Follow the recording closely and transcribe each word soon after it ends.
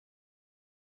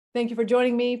Thank you for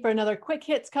joining me for another Quick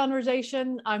Hits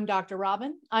conversation. I'm Dr.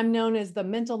 Robin. I'm known as the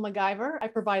Mental MacGyver. I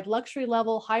provide luxury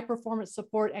level, high performance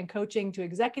support and coaching to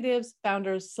executives,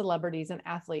 founders, celebrities, and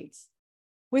athletes.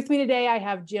 With me today, I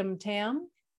have Jim Tam.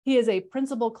 He is a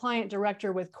principal client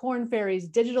director with Korn Ferry's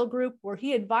Digital Group, where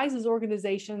he advises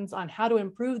organizations on how to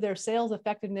improve their sales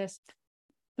effectiveness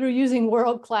through using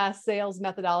world-class sales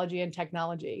methodology and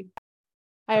technology.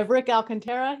 I have Rick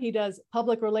Alcantara. He does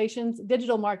public relations,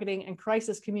 digital marketing, and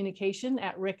crisis communication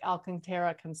at Rick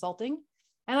Alcantara Consulting.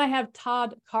 And I have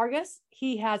Todd Kargas.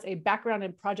 He has a background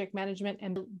in project management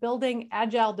and building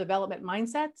agile development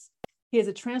mindsets. He is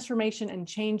a transformation and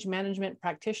change management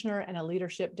practitioner and a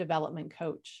leadership development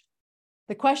coach.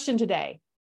 The question today,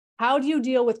 how do you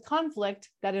deal with conflict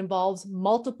that involves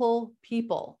multiple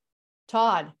people?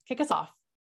 Todd, kick us off.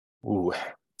 Ooh,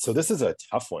 so this is a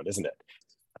tough one, isn't it?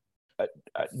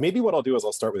 Maybe what I'll do is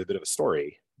I'll start with a bit of a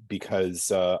story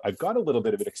because I've got a little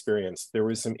bit of an experience. There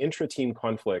was some intra-team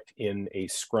conflict in a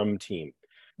Scrum team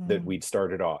that we'd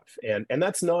started off. And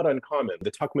that's not uncommon. The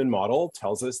Tuckman model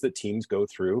tells us that teams go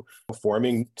through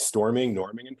forming, storming,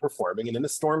 norming, and performing. And in the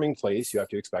storming place, you have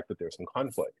to expect that there's some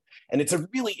conflict. And it's a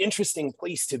really interesting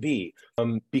place to be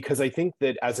because I think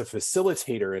that as a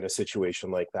facilitator in a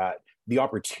situation like that, the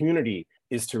opportunity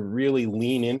is to really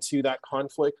lean into that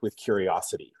conflict with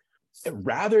curiosity.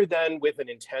 Rather than with an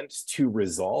intent to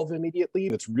resolve immediately.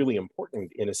 That's really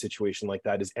important in a situation like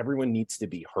that is everyone needs to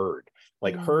be heard,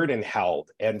 heard and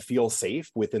held and feel safe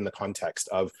within the context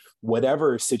of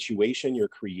whatever situation you're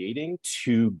creating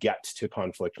to get to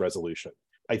conflict resolution.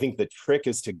 I think the trick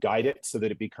is to guide it so that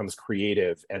it becomes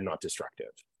creative and not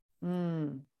destructive.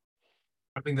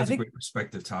 I think that's a great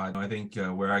perspective, Todd. I think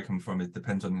where I come from, it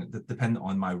depends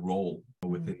on my role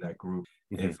within that group.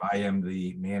 If I am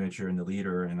the manager and the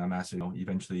leader, and I'm asked to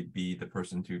eventually be the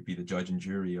person to be the judge and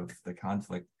jury of the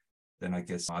conflict, then I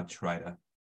guess I'd try to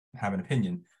have an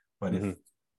opinion. But if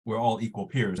we're all equal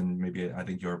peers, and maybe I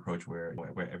think your approach where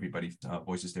everybody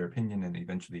voices their opinion and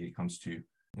eventually it comes to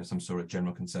some sort of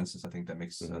general consensus, I think that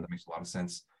makes a lot of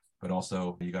sense. But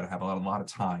also you got to have a lot of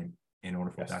time in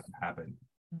order for that to happen.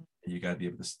 You got to be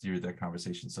able to steer that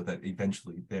conversation so that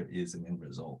eventually there is an end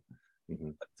result.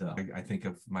 But, I think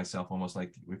of myself almost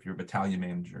like if you're a battalion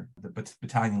manager, the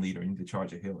battalion leader, you need to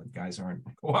charge a hill and guys aren't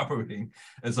cooperating.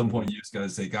 At some point, you just got to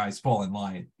say, guys, fall in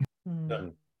line.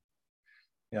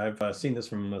 Yeah, I've seen this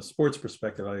from a sports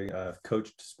perspective. I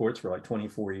coached sports for like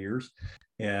 24 years.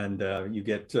 And you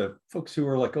get folks who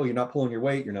are like, oh, you're not pulling your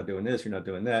weight, you're not doing this, you're not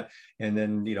doing that. And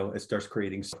then, it starts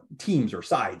creating teams or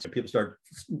sides. People start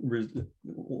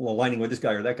aligning with this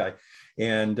guy or that guy.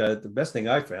 And the best thing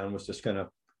I found was just kind of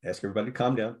ask everybody to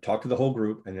calm down, talk to the whole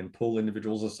group, and then pull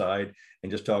individuals aside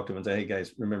and just talk to them and say, hey,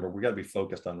 guys, remember, we got to be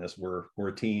focused on this. We're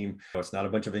a team. It's not a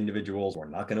bunch of individuals. We're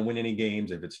not going to win any games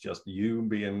if it's just you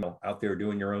being out there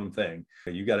doing your own thing.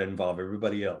 You got to involve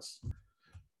everybody else.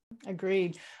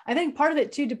 Agreed. I think part of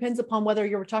it too depends upon whether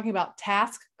you're talking about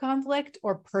task conflict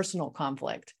or personal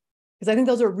conflict, because I think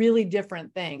those are really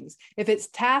different things. If it's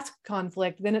task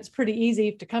conflict, then it's pretty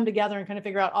easy to come together and kind of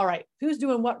figure out, all right, who's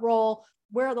doing what role,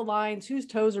 where are the lines, whose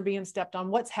toes are being stepped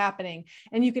on, what's happening.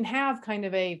 And you can have kind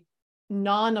of a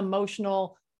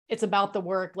non-emotional, it's about the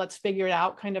work, let's figure it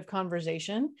out kind of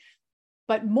conversation.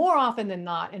 But more often than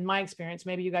not, in my experience,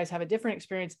 maybe you guys have a different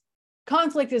experience,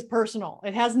 conflict is personal.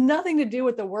 It has nothing to do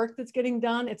with the work that's getting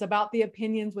done. It's about the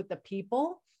opinions with the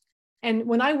people. And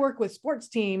when I work with sports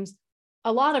teams,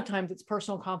 a lot of times it's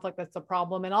personal conflict that's the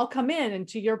problem. And I'll come in and,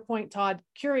 to your point, Todd,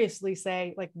 curiously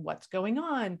say, what's going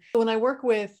on? When I work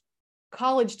with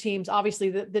college teams, obviously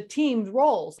the team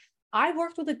roles. I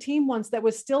worked with a team once that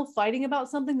was still fighting about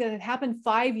something that had happened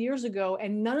 5 years ago,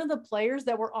 and none of the players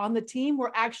that were on the team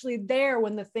were actually there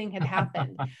when the thing had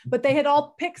happened. But they had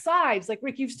all picked sides. Like,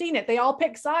 Rick, you've seen it. They all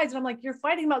pick sides. And I'm like, you're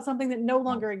fighting about something that no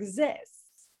longer exists.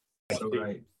 So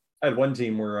right. I had one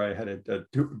team where I had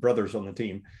two brothers on the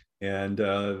team. And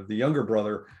the younger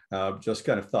brother just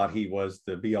kind of thought he was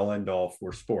the be-all end-all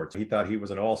for sports. He thought he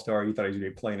was an all-star. He thought he was going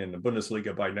to be playing in the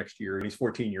Bundesliga by next year. And he's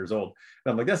 14 years old.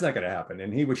 And I'm like, that's not going to happen.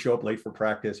 And he would show up late for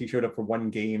practice. He showed up for one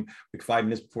game, 5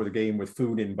 minutes before the game with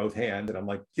food in both hands. And I'm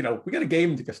like, we got a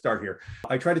game to start here.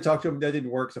 I tried to talk to him. That didn't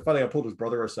work. So finally, I pulled his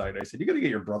brother aside. I said, you got to get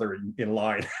your brother in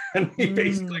line. And he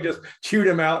basically just chewed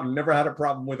him out and never had a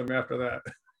problem with him after that.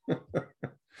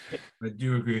 I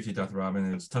do agree with you, Dr.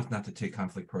 Robin. It's tough not to take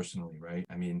conflict personally, right?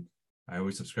 I mean, I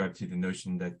always subscribe to the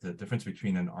notion that the difference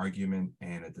between an argument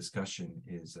and a discussion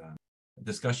is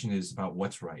about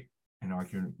what's right. An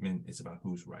argument is about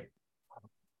who's right.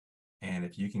 And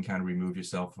if you can kind of remove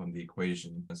yourself from the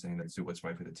equation, saying let's do what's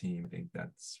right for the team, I think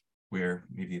that's where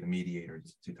maybe the mediator,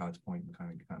 to Todd's point,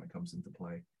 kind of comes into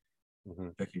play.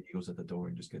 check your egos at the door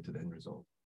and just get to the end result.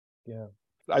 Yeah.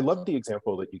 I love the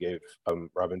example that you gave,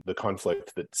 Robin, the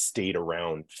conflict that stayed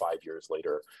around 5 years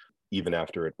later, even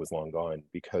after it was long gone,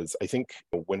 because I think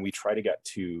when we try to get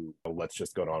to, let's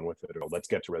just get on with it, or let's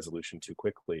get to resolution too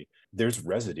quickly, there's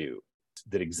residue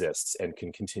that exists and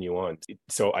can continue on.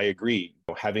 So I agree,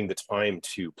 having the time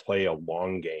to play a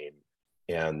long game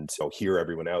and hear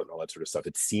everyone out and all that sort of stuff,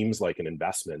 it seems like an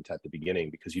investment at the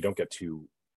beginning because you don't get to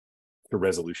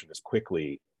resolution as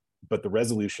quickly, but the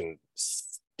resolution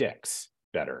sticks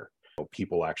better.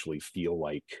 People actually feel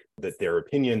like that their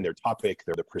opinion, their topic,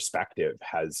 their perspective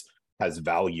has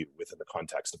value within the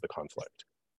context of the conflict.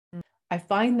 I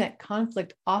find that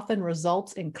conflict often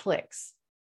results in cliques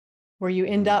where you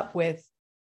end up with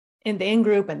in the in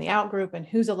group and the out group and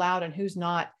who's allowed and who's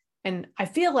not. And I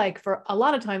feel like for a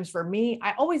lot of times for me,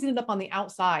 I always ended up on the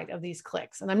outside of these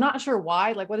cliques. And I'm not sure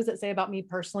why. Like, what does it say about me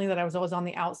personally that I was always on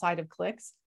the outside of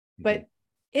cliques? But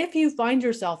if you find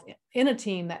yourself in a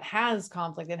team that has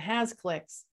conflict and has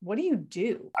cliques, what do you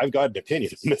do? I've got an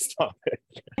opinion on this topic.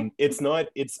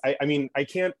 I mean, I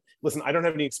can't, listen, I don't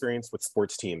have any experience with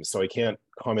sports teams, so I can't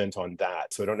comment on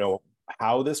that. So I don't know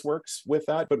how this works with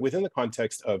that, but within the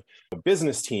context of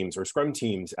business teams or scrum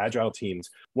teams, agile teams,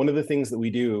 one of the things that we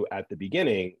do at the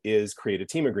beginning is create a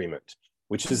team agreement,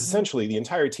 which is essentially the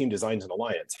entire team designs an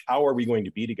alliance. How are we going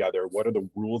to be together? What are the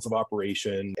rules of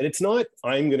operation? And it's not,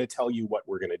 I'm going to tell you what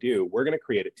we're going to do. We're going to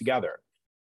create it together.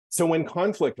 So when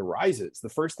conflict arises, the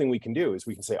first thing we can do is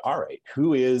we can say, all right,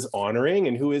 who is honoring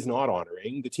and who is not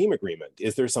honoring the team agreement?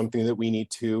 Is there something that we need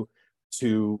to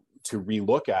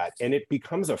relook at? And it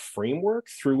becomes a framework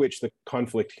through which the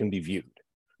conflict can be viewed.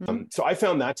 So I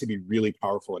found that to be really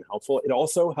powerful and helpful. It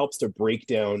also helps to break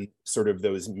down sort of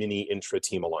those mini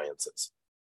intra-team alliances.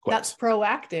 That's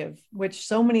proactive, which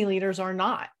so many leaders are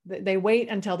not. They wait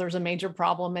until there's a major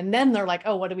problem and then they're like,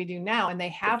 oh, what do we do now? And they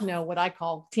have no, what I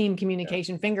call team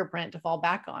communication fingerprint to fall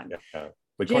back on.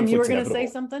 But Jim, you were going to say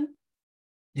something?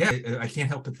 Yeah, I can't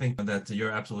help but think that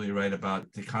you're absolutely right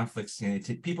about the conflicts.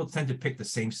 People tend to pick the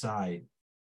same side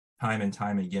time and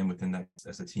time again within that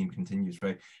as the team continues,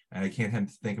 right? And I can't help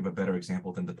to think of a better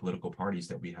example than the political parties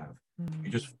that we have. You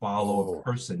just follow a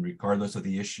person regardless of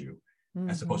the issue,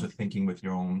 as opposed to thinking with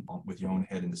your own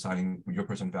head and deciding your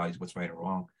personal values, what's right or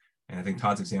wrong. And I think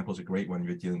Todd's example is a great one.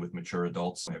 You're dealing with mature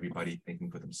adults, everybody thinking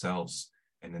for themselves,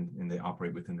 and they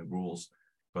operate within the rules.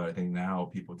 But I think now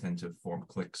people tend to form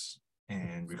cliques,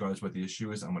 and regardless of what the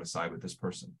issue is, I'm going to side with this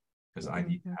person because I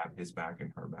need to have his back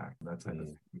and her back, that type of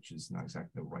thing, which is not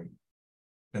exactly right.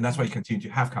 And that's why you continue to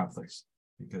have conflicts,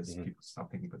 because people stop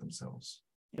thinking for themselves.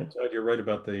 Yeah, so you're right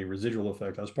about the residual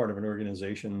effect. I was part of an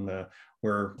organization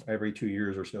where every 2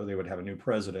 years or so they would have a new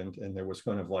president, and there was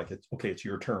kind of like, it's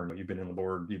your turn. You've been in the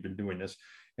board, you've been doing this,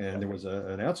 and there was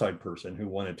an outside person who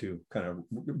wanted to kind of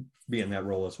be in that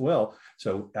role as well.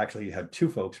 So actually, you had two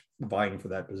folks vying for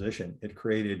that position. It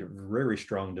created very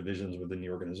strong divisions within the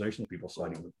organization. People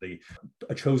siding with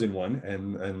a chosen one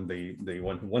and the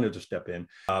one who wanted to step in,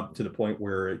 to the point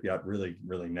where it got really,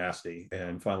 really nasty.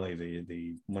 And finally,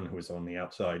 the one who was on the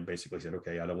outside basically said,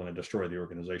 "Okay, I don't want to destroy the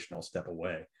organization. I'll step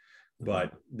away."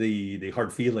 But the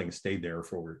hard feelings stayed there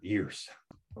for years.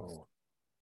 Oh.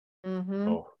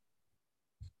 And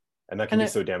that can be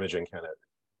so damaging, can it?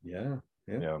 Yeah.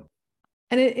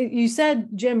 And you said,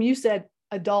 Jim, you said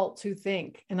adults who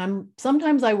think, and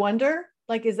sometimes I wonder,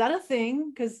 like, is that a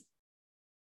thing? Because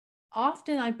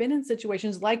often I've been in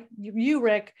situations like you,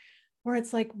 Rick, where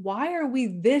it's like, why are we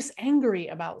this angry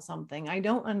about something? I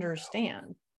don't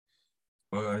understand.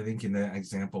 Well, I think in that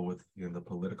example with the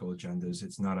political agendas,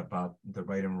 it's not about the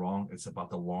right and wrong. It's about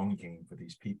the long game for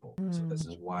these people. So this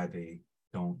is why they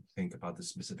don't think about the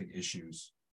specific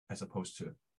issues as opposed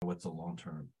to what's the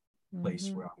long-term place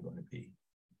where I'm going to be.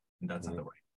 And that's not the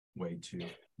right way to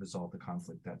resolve the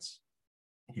conflict that's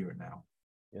here and now.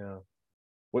 Yeah.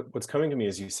 What's coming to me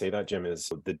as you say that, Jim,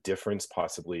 is the difference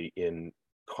possibly in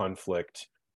conflict.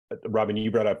 Robin,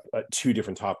 you brought up two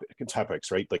different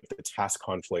topics, right? Like the task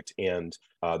conflict and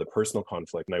the personal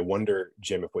conflict. And I wonder,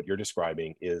 Jim, if what you're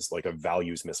describing is like a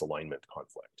values misalignment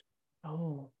conflict.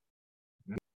 Oh.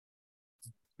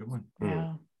 Good one.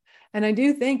 Yeah. And I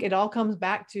do think it all comes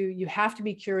back to, you have to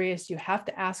be curious. You have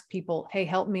to ask people, hey,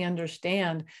 help me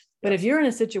understand. But if you're in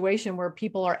a situation where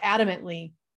people are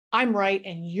adamantly, I'm right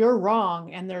and you're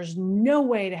wrong, and there's no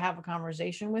way to have a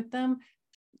conversation with them,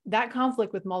 that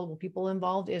conflict with multiple people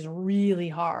involved is really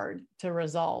hard to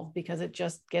resolve because it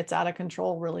just gets out of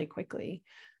control really quickly.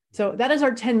 So that is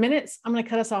our 10 minutes. I'm going to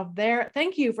cut us off there.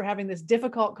 Thank you for having this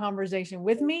difficult conversation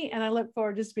with me, and I look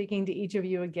forward to speaking to each of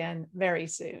you again very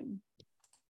soon.